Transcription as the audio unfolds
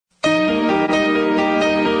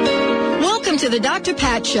to the Dr.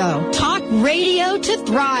 Pat Show. Talk radio to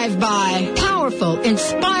thrive by. Powerful,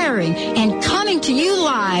 inspiring, and coming to you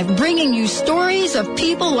live, bringing you stories of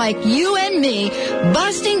people like you and me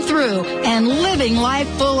busting through and living life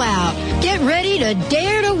full out. Get ready to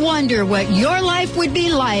dare to wonder what your life would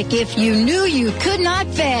be like if you knew you could not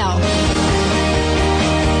fail.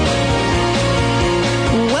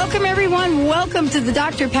 Welcome, everyone. Welcome to the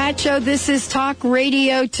Dr. Pat Show. This is Talk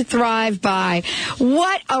Radio to Thrive By.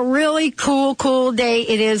 What a really cool day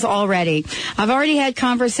it is already. I've already had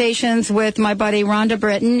conversations with my buddy Rhonda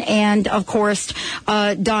Britton and, of course,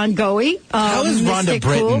 Don Goey. How is Rhonda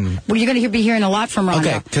Britton? Cool. Well, you're going to be hearing a lot from Rhonda.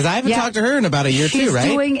 Okay, because I haven't talked to her in about a year, too, right?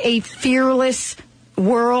 She's doing a Fearless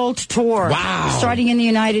World Tour. Wow. Starting in the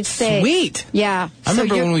United States. Sweet. Yeah. I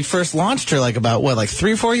remember when we first launched her, like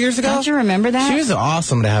 3 or 4 years ago? Don't you remember that? She was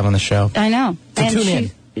awesome to have on the show. I know. To tune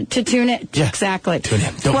in. To tune in. Yeah. Exactly. Tune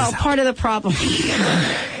in. Don't well, part of the problem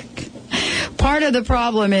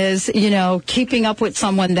is, keeping up with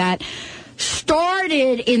someone that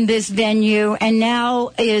started in this venue and now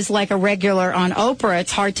is like a regular on Oprah.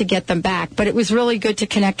 It's hard to get them back, but it was really good to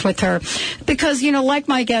connect with her because, like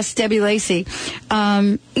my guest, Debbie Lacy,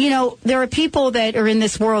 there are people that are in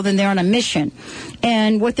this world and they're on a mission.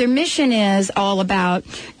 And what their mission is all about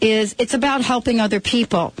is it's about helping other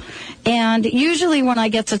people. And usually when I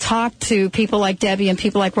get to talk to people like Debbie and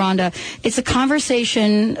people like Rhonda, it's a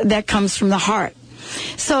conversation that comes from the heart.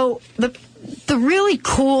 So the really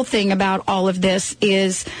cool thing about all of this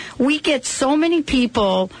is we get so many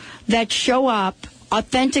people that show up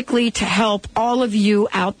authentically to help all of you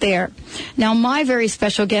out there. Now, my very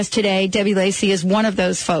special guest today, Debbie Lacy, is one of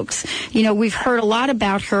those folks. We've heard a lot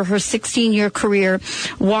about her 16-year career,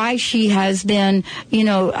 why she has been,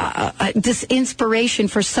 this inspiration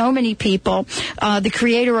for so many people, the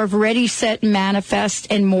creator of Ready, Set, Manifest,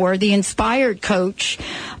 and more, the inspired coach,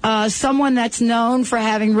 someone that's known for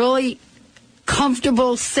having really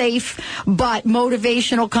comfortable, safe, but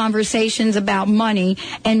motivational conversations about money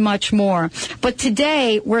and much more. But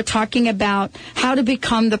today, we're talking about how to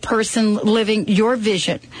become the person living your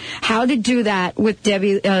vision. How to do that with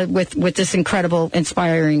Debbie, with this incredible,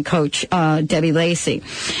 inspiring coach, Debbie Lacy.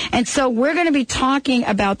 And so we're going to be talking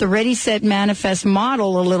about the Ready, Set, Manifest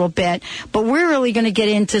model a little bit, but we're really going to get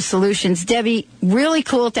into solutions. Debbie, really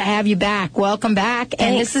cool to have you back. Welcome back. Thanks.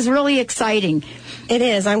 And this is really exciting. It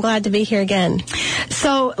is. I'm glad to be here again.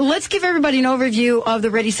 So let's give everybody an overview of the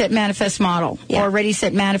Ready, Set, Manifest model, or Ready,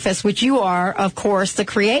 Set, Manifest, which you are, of course, the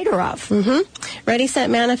creator of. Mm-hmm. Ready, Set,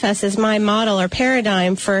 Manifest is my model or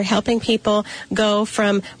paradigm for helping people go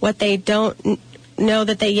from what they don't know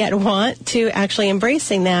that they yet want to actually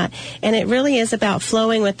embracing that. And it really is about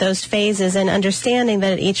flowing with those phases and understanding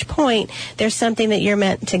that at each point there's something that you're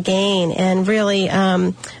meant to gain and really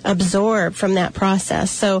absorb from that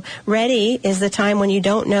process. So ready is the time when you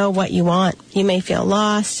don't know what you want. You may feel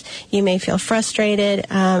lost. You may feel frustrated.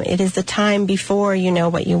 It is the time before you know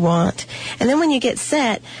what you want. And then when you get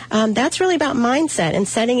set, that's really about mindset and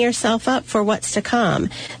setting yourself up for what's to come.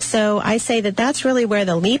 So I say that that's really where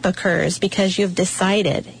the leap occurs because you've decided.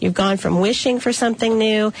 You've gone from wishing for something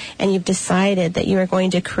new and you've decided that you are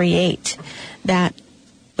going to create that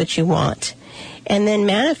which you want. And then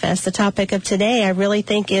manifest, the topic of today, I really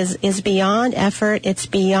think is beyond effort. It's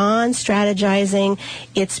beyond strategizing.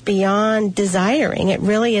 It's beyond desiring. It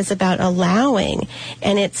really is about allowing.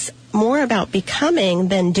 And it's more about becoming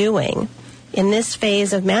than doing. In this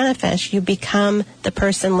phase of manifest, you become the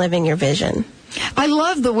person living your vision. I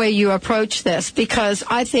love the way you approach this because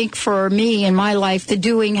I think for me in my life, the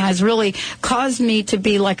doing has really caused me to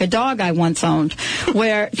be like a dog I once owned,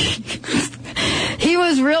 where he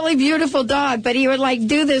was really beautiful dog, but he would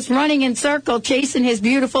do this running in circle, chasing his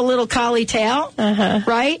beautiful little collie tail,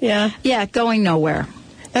 right? Yeah. Yeah, going nowhere.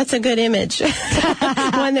 That's a good image.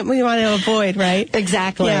 One that we want to avoid, right?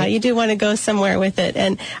 Exactly. Yeah, you do want to go somewhere with it.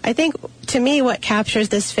 And I think, to me, what captures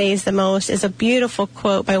this phase the most is a beautiful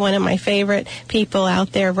quote by one of my favorite people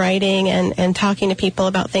out there writing and talking to people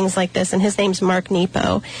about things like this. And his name's Mark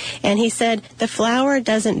Nepo. And he said, "The flower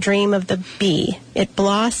doesn't dream of the bee. It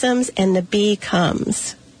blossoms and the bee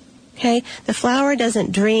comes." Okay? The flower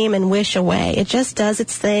doesn't dream and wish away. It just does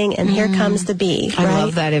its thing, and here comes the bee. Right? I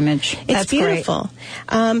love that image. It's beautiful.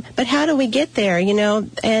 But how do we get there,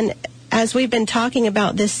 And as we've been talking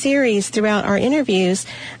about this series throughout our interviews,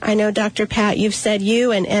 I know, Dr. Pat, you've said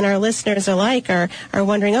you and our listeners alike are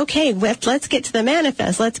wondering, okay, let's get to the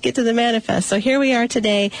manifest. Let's get to the manifest. So here we are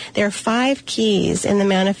today. There are 5 keys in the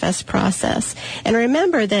manifest process. And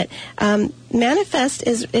remember that manifest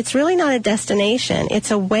it's really not a destination.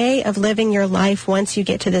 It's a way of living your life once you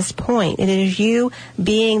get to this point. It is you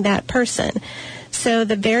being that person. So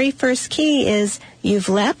the very first key is you've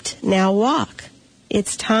leapt, now walk.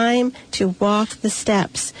 It's time to walk the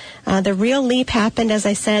steps. The real leap happened, as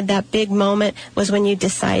I said, that big moment was when you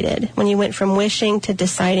decided, when you went from wishing to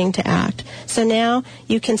deciding to act. So now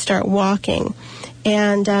you can start walking.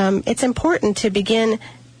 And it's important to begin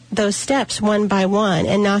those steps one by one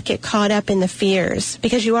and not get caught up in the fears,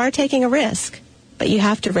 because you are taking a risk. But you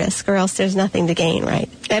have to risk, or else there's nothing to gain, right?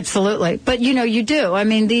 Absolutely. But, you do. I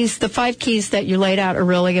mean, the 5 keys that you laid out are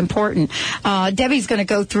really important. Debbie's going to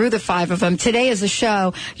go through the 5 of them. Today is a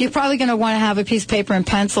show. You're probably going to want to have a piece of paper and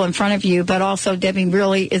pencil in front of you, but also Debbie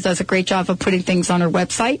really does a great job of putting things on her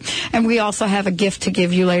website. And we also have a gift to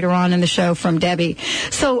give you later on in the show from Debbie.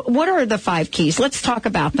 So what are the 5 keys? Let's talk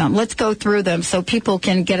about them. Let's go through them so people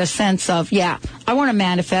can get a sense of, I want to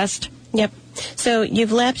manifest. Yep. So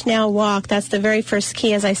you've leapt, now walk. That's the very first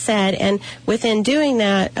key, as I said. And within doing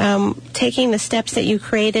that, taking the steps that you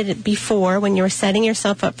created before when you were setting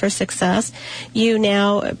yourself up for success, you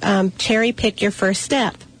now cherry pick your first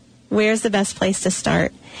step. Where's the best place to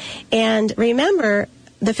start? And remember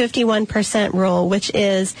the 51% rule, which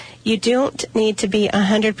is you don't need to be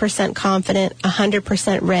 100% confident,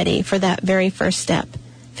 100% ready for that very first step.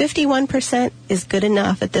 51% is good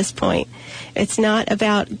enough at this point. It's not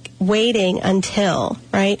about waiting until,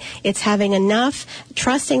 right? It's having enough,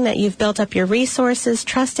 trusting that you've built up your resources,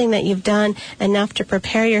 trusting that you've done enough to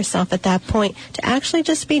prepare yourself at that point to actually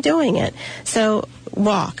just be doing it. So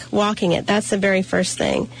walking it. That's the very first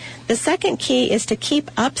thing. The second key is to keep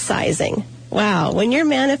upsizing. Wow, when you're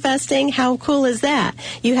manifesting, how cool is that?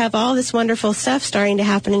 You have all this wonderful stuff starting to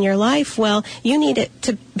happen in your life. Well, you need it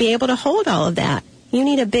to be able to hold all of that. You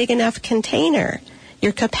need a big enough container,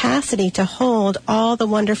 your capacity to hold all the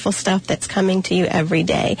wonderful stuff that's coming to you every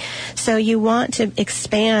day. So you want to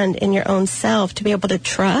expand in your own self to be able to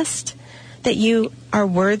trust that you are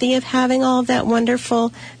worthy of having all of that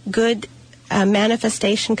wonderful, good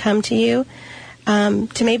manifestation come to you,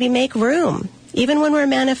 to maybe make room. Even when we're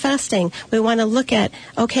manifesting, we want to look at,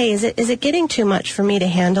 okay, is it getting too much for me to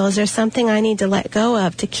handle? Is there something I need to let go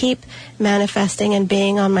of to keep manifesting and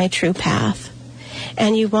being on my true path?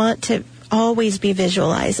 And you want to always be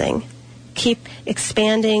visualizing. Keep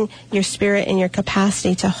expanding your spirit and your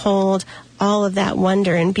capacity to hold all of that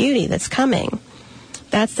wonder and beauty that's coming.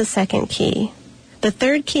 That's the second key. The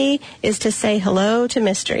third key is to say hello to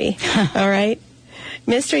mystery. All right?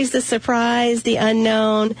 Mystery's the surprise, the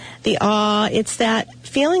unknown, the awe. It's that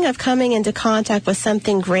feeling of coming into contact with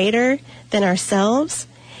something greater than ourselves.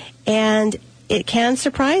 And it can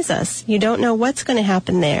surprise us. You don't know what's going to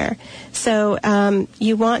happen there. So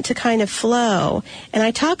you want to kind of flow. And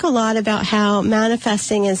I talk a lot about how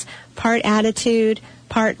manifesting is part attitude,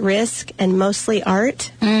 part risk, and mostly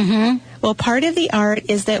art. Mm-hmm. Well, part of the art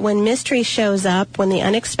is that when mystery shows up, when the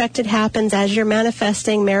unexpected happens as you're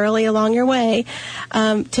manifesting merrily along your way,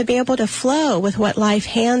 to be able to flow with what life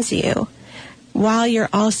hands you while you're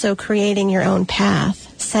also creating your own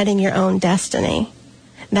path, setting your own destiny.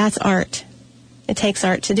 That's art. It takes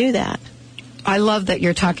art to do that. I love that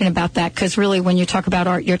you're talking about that, because really when you talk about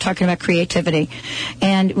art, you're talking about creativity,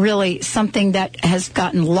 and really something that has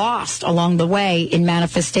gotten lost along the way in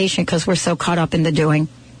manifestation because we're so caught up in the doing.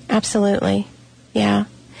 Absolutely. Yeah.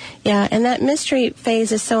 Yeah, and that mystery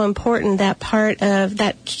phase is so important. That part of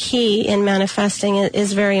that key in manifesting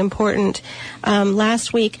is very important.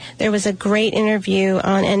 Last week, there was a great interview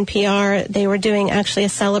on NPR. They were doing actually a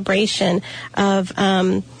celebration of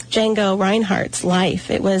Django Reinhardt's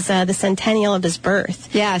life. It was the centennial of his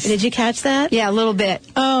birth. Yes. Did you catch that? Yeah, a little bit.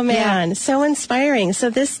 Oh, man. Yeah. So inspiring. So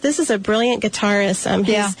this is a brilliant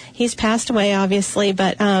guitarist. He's passed away, obviously,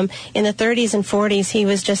 but in the 30s and 40s, he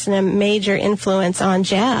was just a major influence on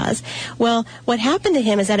jazz. Well, what happened to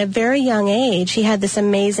him is at a very young age, he had this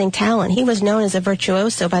amazing talent. He was known as a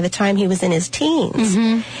virtuoso by the time he was in his teens.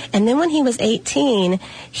 Mm-hmm. And then when he was 18,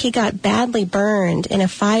 he got badly burned in a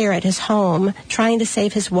fire at his home trying to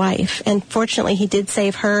save his wife. And fortunately, he did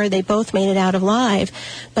save her. They both made it out alive.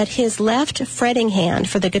 But his left fretting hand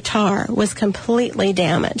for the guitar was completely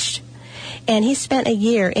damaged. And he spent a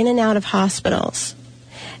year in and out of hospitals.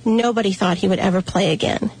 Nobody thought he would ever play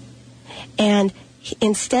again. And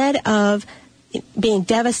instead of being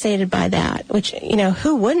devastated by that, which,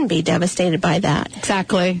 who wouldn't be devastated by that?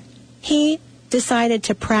 Exactly. He decided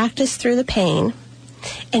to practice through the pain,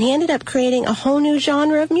 and he ended up creating a whole new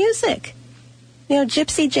genre of music.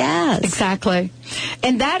 Gypsy jazz. Exactly.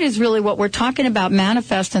 And that is really what we're talking about,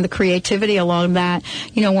 manifest and the creativity along that.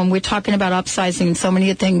 When we're talking about upsizing and so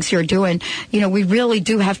many things you're doing, we really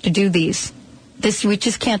do have to do these. We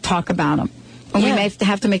just can't talk about them. And we may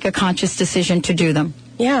have to make a conscious decision to do them.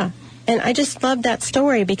 Yeah. And I just love that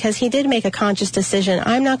story because he did make a conscious decision.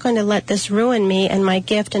 I'm not going to let this ruin me and my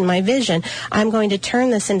gift and my vision. I'm going to turn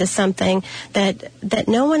this into something that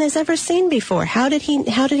no one has ever seen before. How did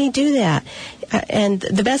he do that? And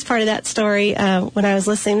the best part of that story, when I was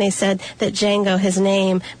listening, they said that Django, his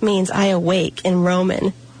name, means I awake in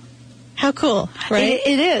Roman. How cool, right?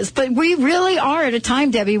 It is. But we really are at a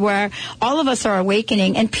time, Debbie, where all of us are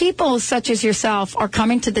awakening, and people such as yourself are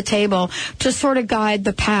coming to the table to sort of guide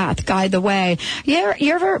the path, guide the way. You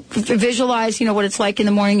ever visualize, what it's like in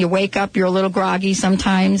the morning? You wake up, you're a little groggy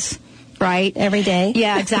sometimes, right? Every day.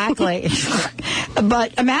 Yeah, exactly.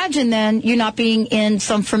 But imagine then you not being in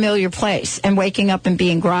some familiar place and waking up and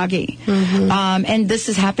being groggy. Mm-hmm. And this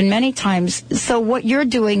has happened many times. So what you're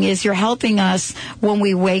doing is you're helping us when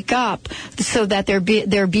we wake up so that there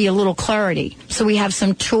be a little clarity. So we have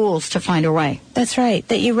some tools to find a way. That's right.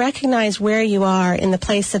 That you recognize where you are in the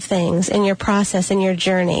place of things, in your process, in your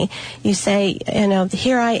journey. You say,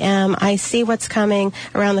 here I am. I see what's coming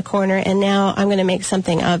around the corner, and now I'm going to make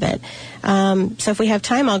something of it. So if we have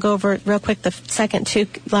time, I'll go over real quick the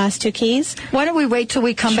last two keys. Why don't we wait till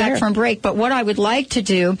we come back from break? But what I would like to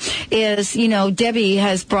do is, Debbie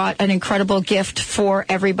has brought an incredible gift for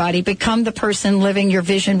everybody. Become the person living your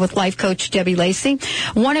vision with life coach Debbie Lacy.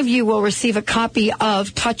 One of you will receive a copy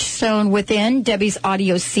of Touchstone Within, Debbie's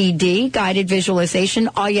audio CD, guided visualization.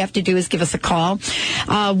 All you have to do is give us a call.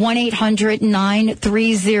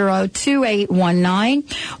 1-800-930-2819.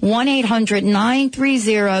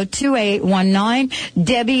 1-800-930-2819.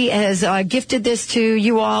 Debbie has gifted this to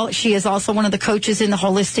you all. She is also one of the coaches in the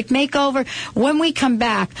Holistic Makeover. When we come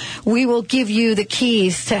back, we will give you the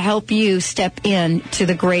keys to help you step into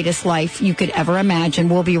the greatest life you could ever imagine.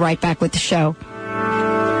 We'll be right back with the show.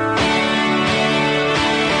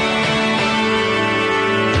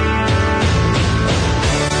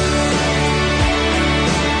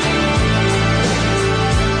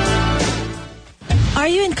 Are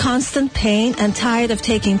you in constant pain and tired of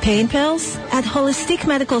taking pain pills? At Holistic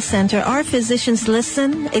Medical Center, our physicians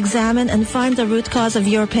listen, examine, and find the root cause of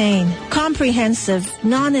your pain. Comprehensive,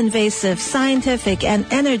 non-invasive, scientific,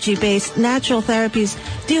 and energy-based natural therapies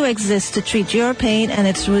do exist to treat your pain and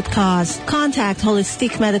its root cause. Contact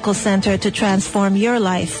Holistic Medical Center to transform your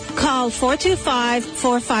life. Call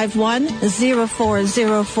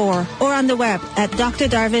 425-451-0404 or on the web at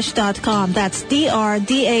drdarvish.com. That's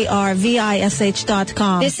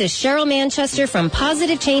drdarvish.com. This is Cheryl Manchester from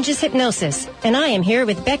Positive Changes Hypnosis, and I am here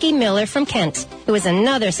with Becky Miller from Kent, who is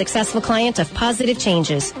another successful client of Positive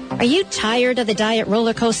Changes. Are you tired of the diet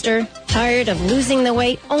roller coaster? Tired of losing the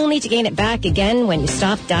weight only to gain it back again when you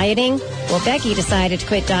stop dieting? Well, Becky decided to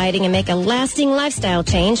quit dieting and make a lasting lifestyle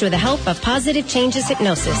change with the help of Positive Changes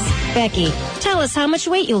Hypnosis. Becky, tell us how much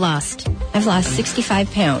weight you lost. I've lost 65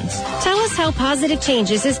 pounds. Tell us how Positive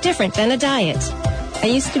Changes is different than a diet. I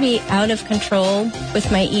used to be out of control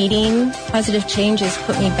with my eating. Positive Changes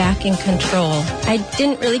put me back in control. I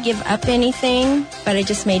didn't really give up anything, but I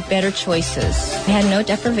just made better choices. I had no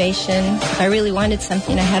deprivation. If I really wanted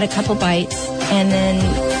something, I had a couple bites, and then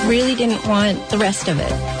really didn't want the rest of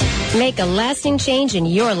it. Make a lasting change in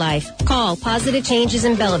your life. Call Positive Changes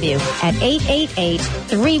in Bellevue at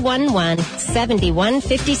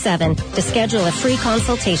 888-311-7157 to schedule a free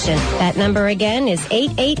consultation. That number again is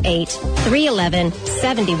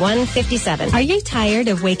 888-311-7157. Are you tired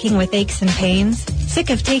of waking with aches and pains? Sick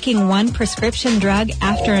of taking one prescription drug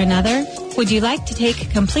after another? Would you like to take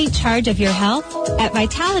complete charge of your health? At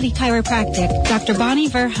Vitality Chiropractic, Dr. Bonnie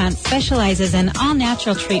Verhunt specializes in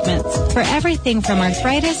all-natural treatments for everything from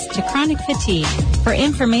arthritis to chronic fatigue. For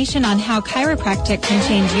information on how chiropractic can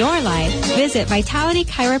change your life, visit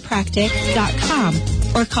vitalitychiropractic.com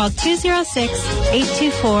or call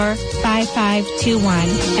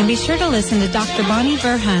 206-824-5521. And be sure to listen to Dr. Bonnie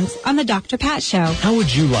Verhunt on The Dr. Pat Show. How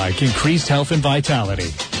would you like increased health and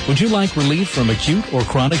vitality? Would you like relief from acute or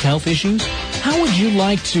chronic health issues? How would you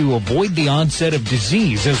like to avoid the onset of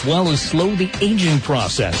disease as well as slow the aging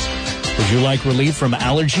process? Would you like relief from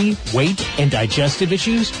allergy, weight, and digestive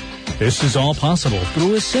issues? This is all possible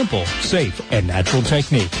through a simple, safe, and natural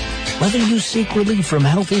technique. Whether you seek relief from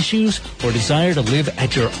health issues or desire to live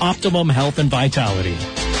at your optimum health and vitality,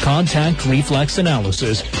 contact reflex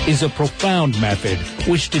analysis is a profound method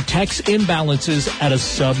which detects imbalances at a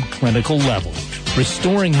subclinical level,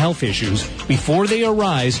 restoring health issues before they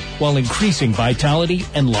arise while increasing vitality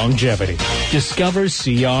and longevity. Discover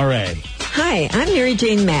CRA. Hi, I'm Mary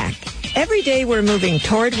Jane Mack. Every day we're moving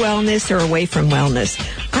toward wellness or away from wellness.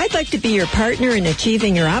 I'd like to be your partner in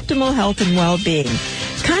achieving your optimal health and well-being.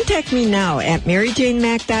 Contact me now at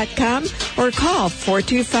MaryJaneMack.com or call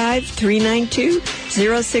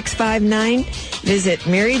 425-392-0659. Visit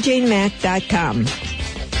MaryJaneMack.com.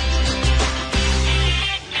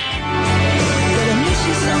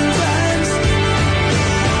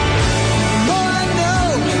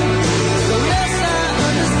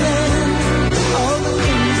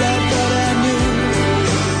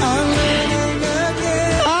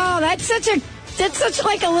 That's such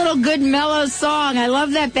like a little good mellow song. I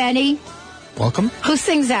love that, Benny. Welcome. Who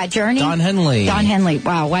sings that? Journey? Don Henley. Don Henley.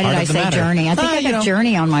 Wow, why did I say Journey? I think I got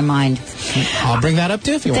Journey on my mind. I'll bring that up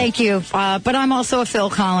too if you want. Thank you. But I'm also a Phil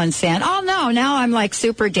Collins fan. Oh, no, now I'm like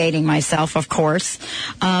super dating myself, of course.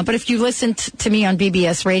 But if you listened to me on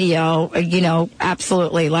BBS Radio,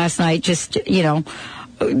 absolutely. Last night, just,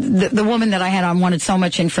 the woman that I had on wanted so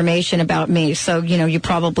much information about me. So,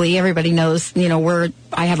 everybody knows, where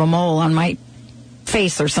I have a mole on my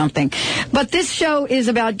face or something. But this show is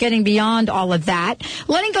about getting beyond all of that,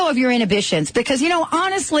 letting go of your inhibitions. Because,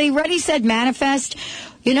 honestly, Ready, Set, Manifest,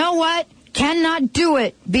 you know what? Cannot do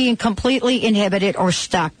it being completely inhibited or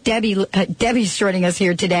stuck. Debbie's joining us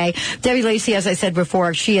here today. Debbie Lacy, as I said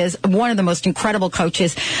before, she is one of the most incredible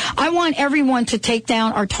coaches. I want everyone to take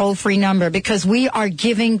down our toll-free number because we are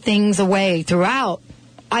giving things away throughout,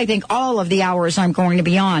 I think, all of the hours I'm going to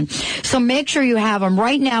be on. So make sure you have them.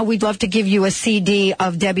 Right now, we'd love to give you a CD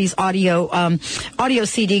of Debbie's audio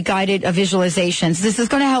CD guided visualizations. This is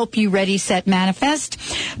going to help you ready, set, manifest.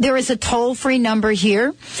 There is a toll-free number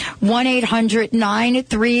here,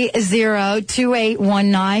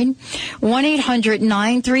 1-800-930-2819,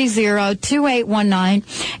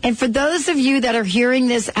 1-800-930-2819. And for those of you that are hearing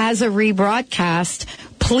this as a rebroadcast,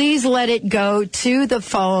 please let it go to the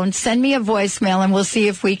phone. Send me a voicemail, and we'll see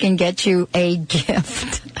if we can get you a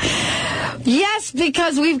gift. Yes,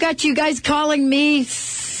 because we've got you guys calling me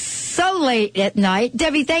so late at night.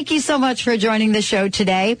 Debbie, thank you so much for joining the show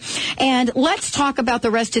today. And let's talk about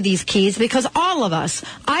the rest of these keys, because all of us,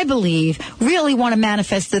 I believe, really want to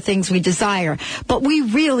manifest the things we desire. But we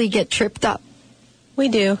really get tripped up. We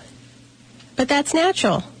do. But that's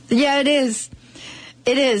natural. Yeah, it is.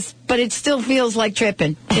 It is, but it still feels like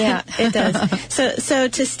tripping. Yeah, it does. So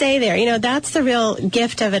to stay there, that's the real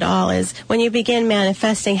gift of it all is when you begin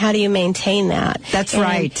manifesting, how do you maintain that? That's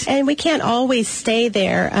right. And we can't always stay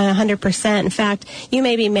there 100%. In fact, you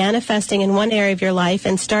may be manifesting in one area of your life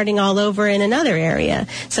and starting all over in another area.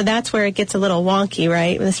 So that's where it gets a little wonky,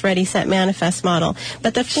 right? This ready, set, manifest model.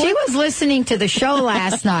 But she was listening to the show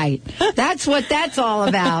last night. That's what that's all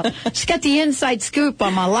about. She's got the inside scoop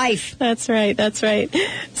on my life. That's right. That's right.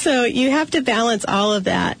 So you have to balance all of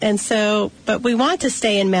that. But we want to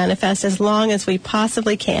stay and manifest as long as we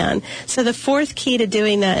possibly can. So the fourth key to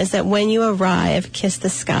doing that is that when you arrive, kiss the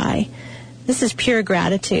sky. This is pure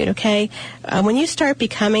gratitude, okay? When you start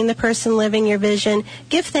becoming the person living your vision,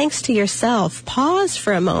 give thanks to yourself. Pause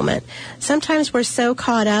for a moment. Sometimes we're so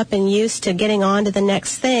caught up and used to getting on to the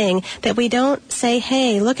next thing that we don't say,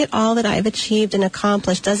 hey, look at all that I've achieved and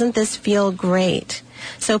accomplished. Doesn't this feel great?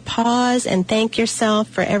 So pause and thank yourself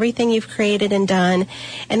for everything you've created and done,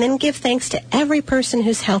 and then give thanks to every person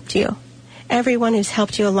who's helped you, everyone who's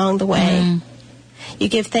helped you along the way. You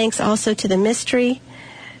give thanks also to the mystery.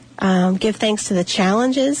 Give thanks to the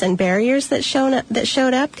challenges and barriers that showed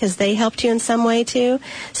up because they helped you in some way too.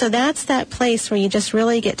 So that's that place where you just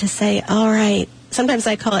really get to say, all right. Sometimes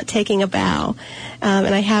I call it taking a bow.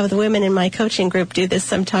 And I have the women in my coaching group do this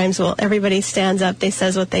sometimes. Well, everybody stands up, they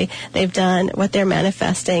says what they've done, what they're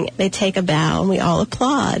manifesting. They take a bow, and we all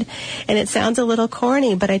applaud. And it sounds a little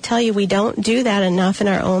corny, but I tell you, we don't do that enough in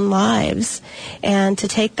our own lives. And to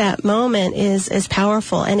take that moment is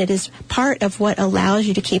powerful, and it is part of what allows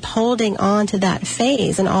you to keep holding on to that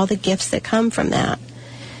phase and all the gifts that come from that.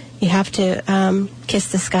 You have to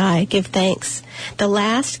kiss the sky, give thanks. The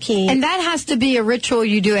last key... And that has to be a ritual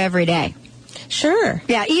you do every day. Sure.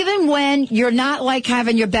 Yeah, even when you're not like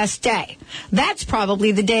having your best day. That's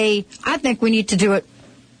probably the day I think we need to do it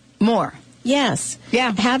more. Yes.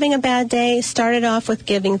 Yeah. Having a bad day, start it off with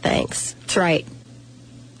giving thanks. That's right.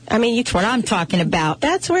 I mean, that's what I'm talking about.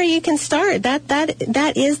 That's where you can start.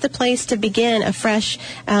 That is the place to begin a fresh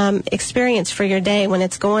experience for your day. When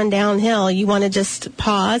it's going downhill, you want to just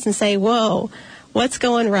pause and say, whoa, what's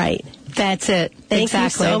going right? That's it. Thank you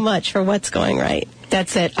so much for what's going right.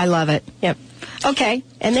 That's it. I love it. Yep. Okay.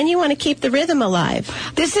 And then you want to keep the rhythm alive.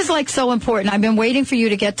 This is like so important. I've been waiting for you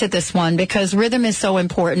to get to this one because rhythm is so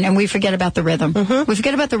important, and we forget about the rhythm. Mm-hmm. We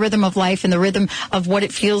forget about the rhythm of life and the rhythm of what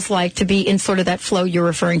it feels like to be in sort of that flow you're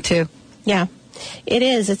referring to. Yeah. It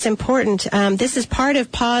is. It's important. This is part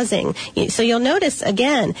of pausing. So you'll notice,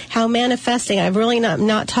 again, how manifesting, I'm really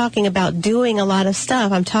not talking about doing a lot of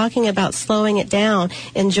stuff. I'm talking about slowing it down,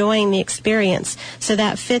 enjoying the experience. So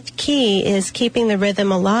that fifth key is keeping the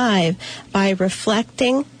rhythm alive by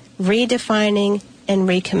reflecting, redefining, and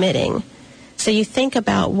recommitting. So you think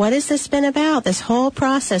about, what has this been about, this whole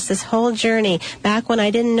process, this whole journey, back when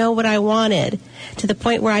I didn't know what I wanted, to the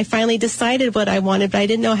point where I finally decided what I wanted, but I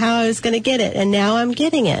didn't know how I was going to get it, and now I'm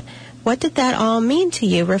getting it. What did that all mean to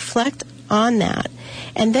you? Reflect on that.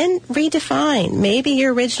 And then redefine. Maybe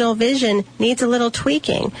your original vision needs a little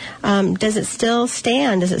tweaking. Does it still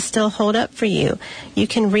stand? Does it still hold up for you? You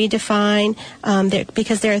can redefine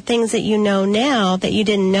because there are things that you know now that you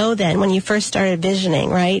didn't know then when you first started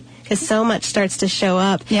visioning, right? Because so much starts to show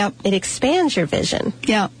up. Yep. It expands your vision.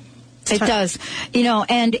 Yeah. It does.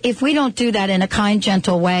 And if we don't do that in a kind,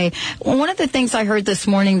 gentle way, one of the things I heard this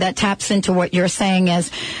morning that taps into what you're saying is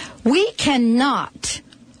we cannot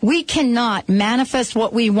manifest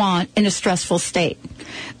what we want in a stressful state.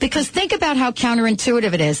 Because think about how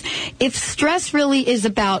counterintuitive it is. If stress really is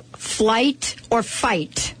about flight or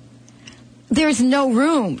fight, there's no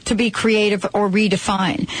room to be creative or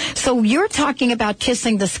redefine. So you're talking about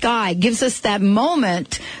kissing the sky gives us that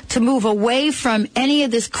moment to move away from any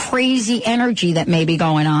of this crazy energy that may be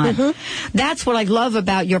going on. Mm-hmm. That's what I love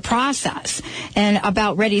about your process and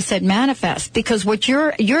about Ready, Set, Manifest, because what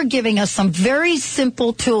you're giving us some very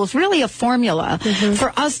simple tools, really a formula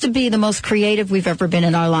for us to be the most creative we've ever been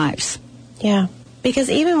in our lives. Yeah, because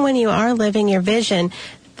even when you are living your vision,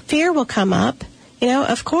 fear will come up.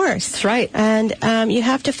 Of course. That's right. And you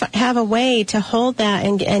have to have a way to hold that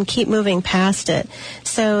and keep moving past it.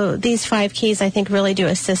 So these 5 keys, I think, really do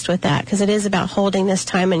assist with that, because it is about holding this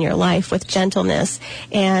time in your life with gentleness.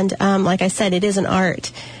 And like I said, it is an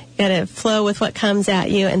art. You got to flow with what comes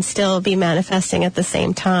at you and still be manifesting at the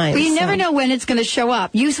same time. Well, you never know when it's going to show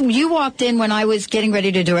up. You walked in when I was getting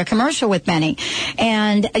ready to do a commercial with Benny,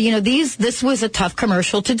 and this was a tough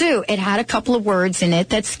commercial to do. It had a couple of words in it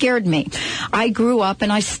that scared me. I grew up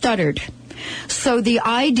and I stuttered. So the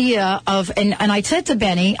idea of, and I said to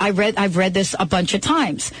Benny, I've read this a bunch of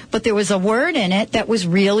times, but there was a word in it that was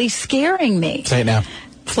really scaring me. Say it now.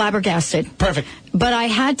 Flabbergasted. Perfect. But I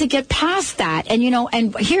had to get past that. And,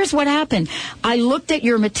 and here's what happened. I looked at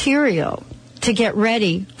your material to get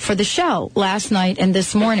ready for the show last night and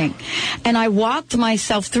this morning. And I walked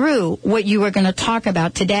myself through what you were going to talk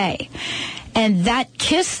about today. And that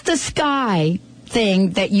kiss the sky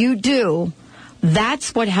thing that you do,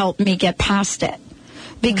 that's what helped me get past it.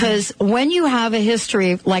 Because when you have a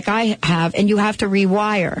history like I have, and you have to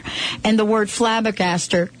rewire, and the word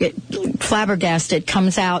flabbergasted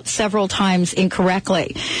comes out several times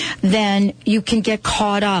incorrectly, then you can get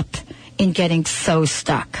caught up in getting so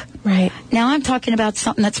stuck. Right. Now I'm talking about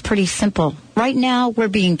something that's pretty simple. Right now we're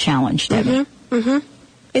being challenged, Debbie.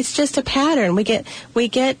 It's just a pattern. We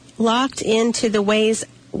get locked into the ways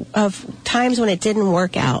of times when it didn't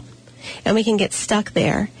work out. And we can get stuck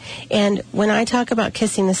there. And when I talk about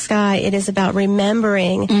kissing the sky, it is about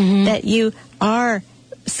remembering that you are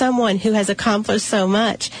someone who has accomplished so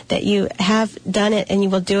much, that you have done it and you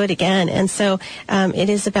will do it again. And so it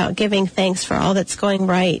is about giving thanks for all that's going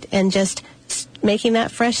right and just making that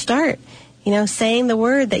fresh start. Saying the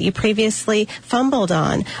word that you previously fumbled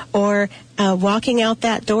on, or walking out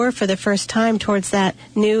that door for the first time towards that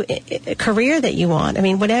new career that you want. I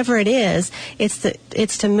mean, whatever it is,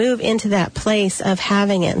 it's to move into that place of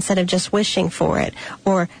having it instead of just wishing for it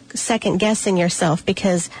or second guessing yourself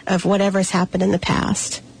because of whatever's happened in the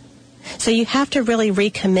past. So you have to really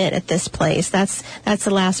recommit at this place. That's the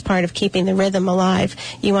last part of keeping the rhythm alive.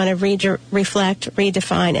 You want to reflect,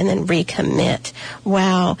 redefine, and then recommit.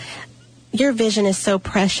 Wow. Your vision is so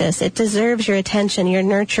precious. It deserves your attention, your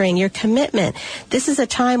nurturing, your commitment. This is a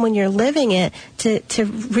time when you're living it to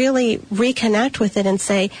really reconnect with it and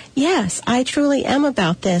say, yes, I truly am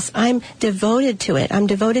about this. I'm devoted to it. I'm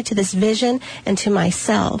devoted to this vision and to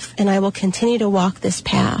myself, and I will continue to walk this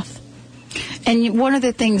path. And one of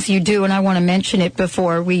the things you do, and I want to mention it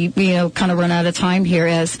before we kind of run out of time here,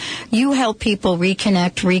 is you help people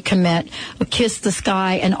reconnect, recommit, kiss the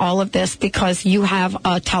sky, and all of this because you have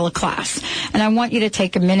a teleclass. And I want you to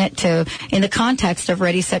take a minute to, in the context of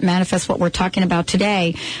Ready, Set, Manifest, what we're talking about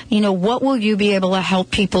today, what will you be able to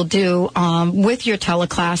help people do with your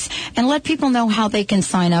teleclass, and let people know how they can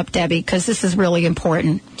sign up, Debbie, because this is really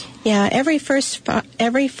important. Yeah, every first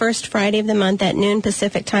Friday of the month at noon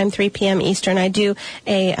Pacific time, 3 p.m. Eastern, I do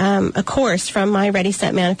a course from my Ready,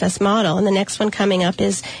 Set, Manifest model. And the next one coming up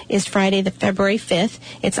is Friday, the February 5th.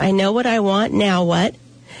 It's I Know What I Want, Now What.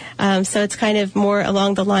 So it's kind of more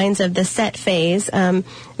along the lines of the set phase,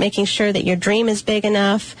 making sure that your dream is big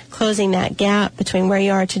enough, closing that gap between where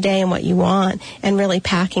you are today and what you want, and really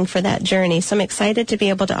packing for that journey. So I'm excited to be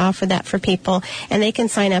able to offer that for people, and they can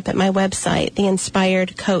sign up at my website,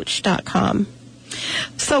 theinspiredcoach.com.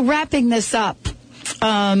 So wrapping this up,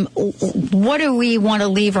 what do we want to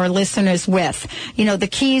leave our listeners with? You know, the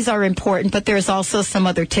keys are important, but there's also some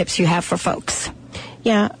other tips you have for folks.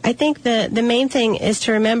 Yeah, I think the main thing is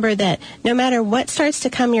to remember that no matter what starts to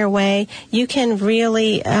come your way, you can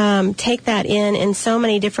really take that in so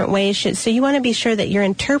many different ways. So you want to be sure that you're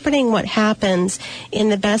interpreting what happens in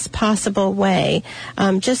the best possible way.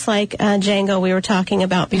 Just like Django we were talking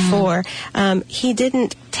about before, he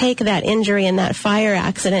didn't take that injury and that fire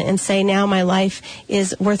accident and say, now my life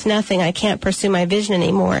is worth nothing, I can't pursue my vision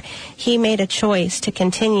anymore. He made a choice to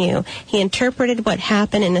continue. He interpreted what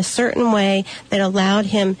happened in a certain way that allowed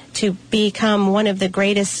him to become one of the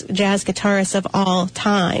greatest jazz guitarists of all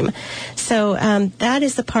time. So that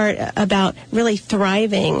is the part about really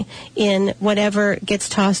thriving in whatever gets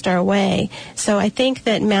tossed our way. So I think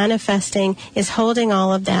that manifesting is holding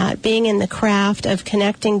all of that, being in the craft of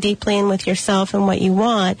connecting deeply in with yourself and what you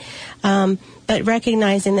want, but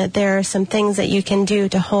recognizing that there are some things that you can do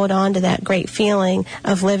to hold on to that great feeling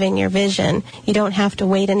of living your vision. You don't have to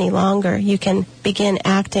wait any longer. You can begin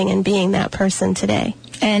acting and being that person today.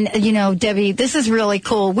 And, you know, Debbie, this is really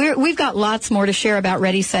cool. We've got lots more to share about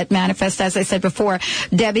Ready, Set, Manifest. As I said before,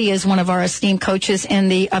 Debbie is one of our esteemed coaches in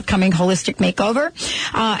the upcoming Holistic Makeover.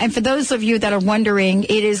 And for those of you that are wondering,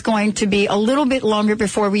 it is going to be a little bit longer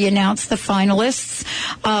before we announce the finalists,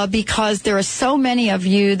 because there are so many of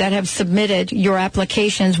you that have submitted your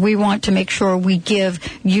applications. We want to make sure we give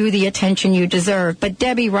you the attention you deserve. But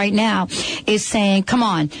Debbie right now is saying, come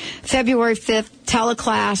on, February 5th,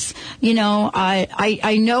 teleclass, you know,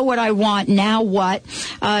 I know what I want, now what?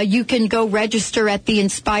 You can go register at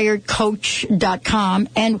theinspiredcoach.com.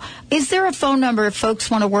 And is there a phone number if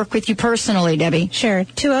folks want to work with you personally, Debbie? Sure,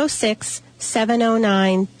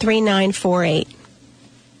 206-709-3948.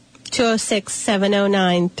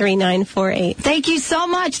 206-709-3948. Thank you so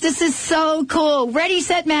much. This is so cool. Ready,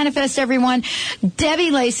 Set, Manifest, everyone. Debbie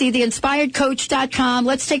Lacy, theinspiredcoach.com.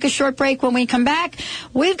 Let's take a short break. When we come back,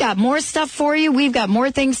 we've got more stuff for you. We've got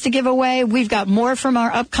more things to give away. We've got more from our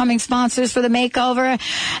upcoming sponsors for the makeover.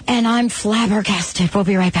 And I'm flabbergasted. We'll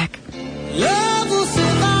be right back. Love will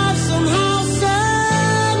survive somehow.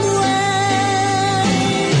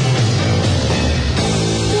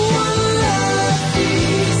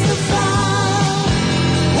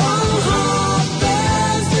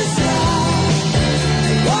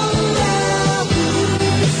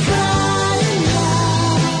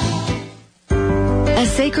 A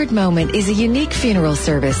Sacred Moment is a unique funeral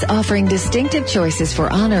service offering distinctive choices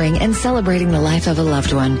for honoring and celebrating the life of a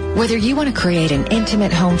loved one. Whether you want to create an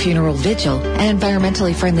intimate home funeral vigil, an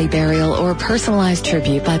environmentally friendly burial, or a personalized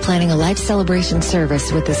tribute by planning a life celebration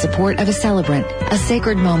service with the support of a celebrant, A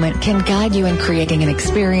Sacred Moment can guide you in creating an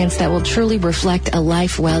experience that will truly reflect a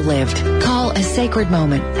life well lived. Call A Sacred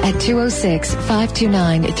Moment at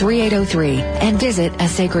 206-529-3803 and visit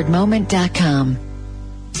asacredmoment.com.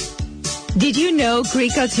 Did you know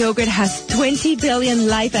Greek God's yogurt has 20 billion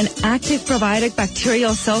live and active probiotic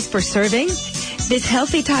bacterial cells per serving? This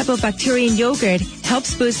healthy type of bacteria in yogurt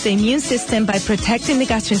helps boost the immune system by protecting the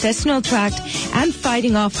gastrointestinal tract and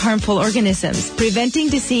fighting off harmful organisms, preventing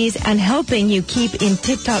disease, and helping you keep in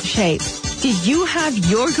tip-top shape. Did you have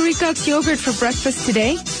your Greek God's yogurt for breakfast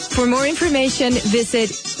today? For more information,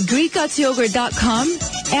 visit GreekGodsYogurt.com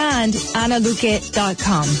and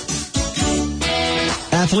AnnaLuque.com.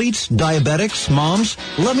 Athletes, diabetics, moms,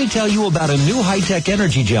 let me tell you about a new high-tech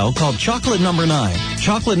energy gel called Chocolate No. 9.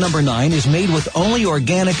 Chocolate No. 9 is made with only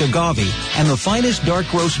organic agave and the finest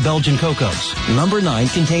dark roast Belgian cocos. No. 9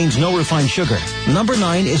 contains no refined sugar. No.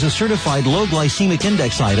 9 is a certified low glycemic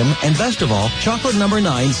index item, and best of all, Chocolate No.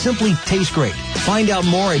 9 simply tastes great. Find out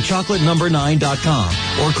more at chocolatenumber9.com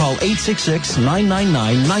or call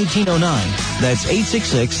 866-999-1909. That's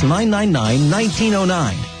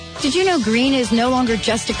 866-999-1909. Did you know green is no longer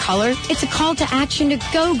just a color? It's a call to action to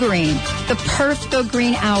go green. The Perf Go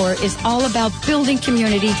Green Hour is all about building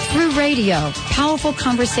community through radio, powerful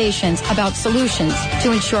conversations about solutions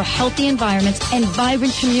to ensure healthy environments and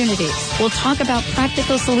vibrant communities. We'll talk about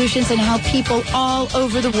practical solutions and how people all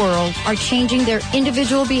over the world are changing their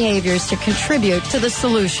individual behaviors to contribute to the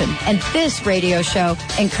solution. And this radio show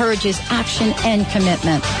encourages action and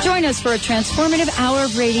commitment. Join us for a transformative hour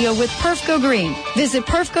of radio with Perf Go Green. Visit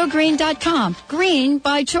perfgo macagreen.com. Green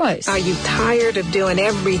by choice. Are you tired of doing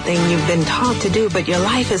everything you've been taught to do, but your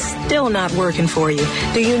life is still not working for you?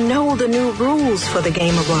 Do you know the new rules for the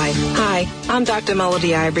game of life? Hi, I'm Dr.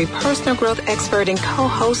 Melody Ivory, personal growth expert and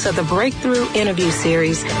co-host of the Breakthrough Interview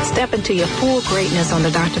Series, Step Into Your Full Greatness on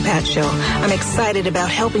the Dr. Pat Show. I'm excited about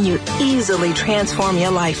helping you easily transform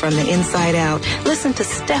your life from the inside out. Listen to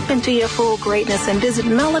Step Into Your Full Greatness and visit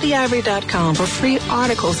melodyivory.com for free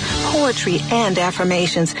articles, poetry, and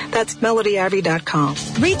affirmations. That's melodyivory.com.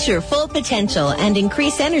 Reach your full potential and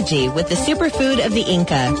increase energy with the superfood of the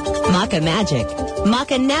Inca, Maca Magic.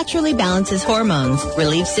 Maca naturally balances hormones,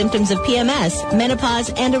 relieves symptoms of PMS, menopause,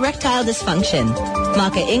 and erectile dysfunction.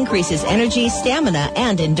 Maca increases energy, stamina,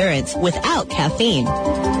 and endurance without caffeine.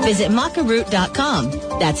 Visit macaroot.com.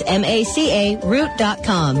 That's MACA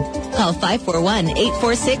root.com. Call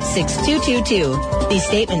 541-846-6222. These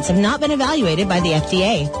statements have not been evaluated by the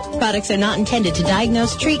FDA. Products are not intended to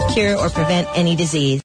diagnose, treat, cure, or prevent any disease.